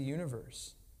King of the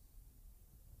universe?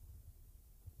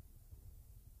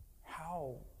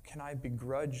 How can I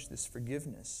begrudge this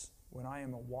forgiveness when I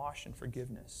am awash in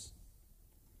forgiveness?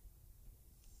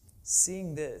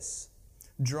 Seeing this,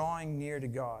 drawing near to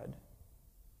God,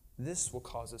 this will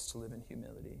cause us to live in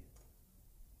humility.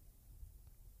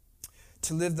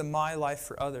 To live the my life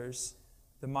for others,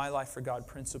 the my life for God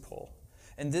principle.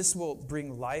 And this will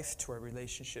bring life to our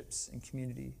relationships and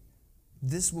community.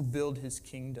 This will build his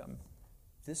kingdom.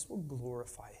 This will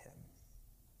glorify him.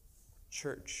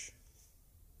 Church,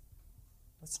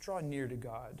 let's draw near to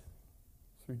God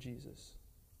through Jesus.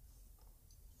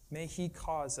 May he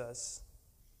cause us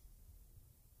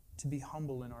to be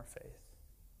humble in our faith,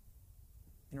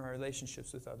 in our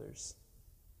relationships with others,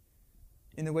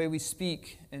 in the way we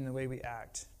speak, in the way we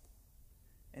act.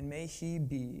 And may he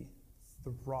be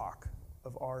the rock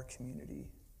of our community.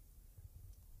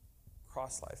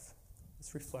 Cross Life.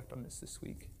 Let's reflect on this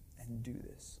week and do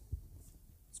this.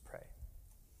 Let's pray.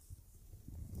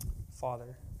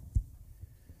 Father,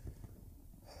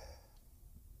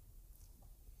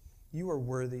 you are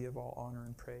worthy of all honor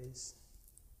and praise.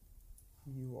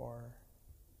 You are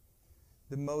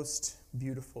the most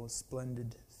beautiful,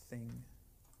 splendid thing.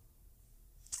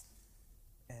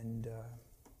 And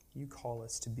you call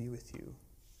us to be with you.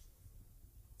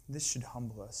 This should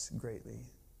humble us greatly.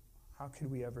 How could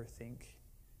we ever think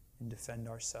and defend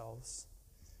ourselves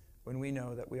when we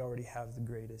know that we already have the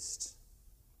greatest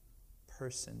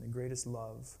person, the greatest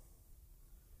love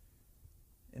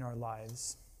in our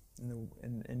lives and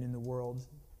in the world?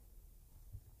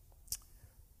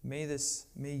 May this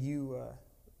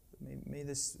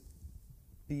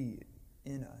be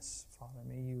in us, Father.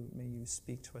 May you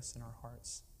speak to us in our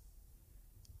hearts.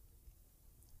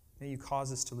 May you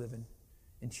cause us to live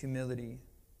in humility.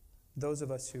 Those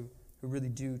of us who really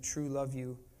do true love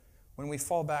you, when we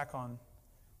fall back on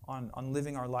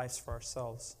living our lives for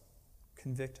ourselves,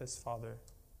 convict us, Father,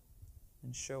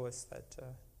 and show us that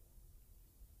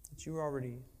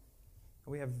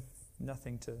we have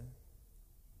nothing to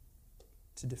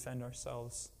defend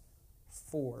ourselves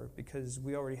for, because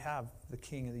we already have the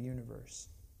King of the universe.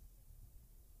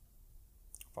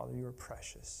 Father, you are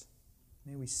precious.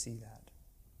 May we see that.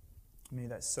 May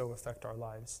that so affect our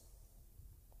lives.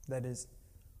 That is,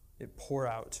 it pour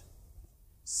out,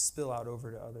 spill out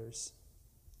over to others.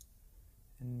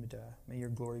 And may your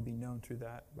glory be known through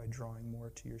that by drawing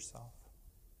more to yourself.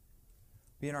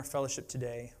 Be in our fellowship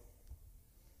today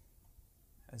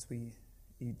as we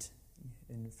eat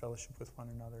in fellowship with one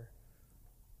another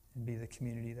and be the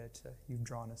community that you've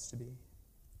drawn us to be.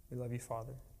 We love you,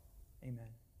 Father. Amen.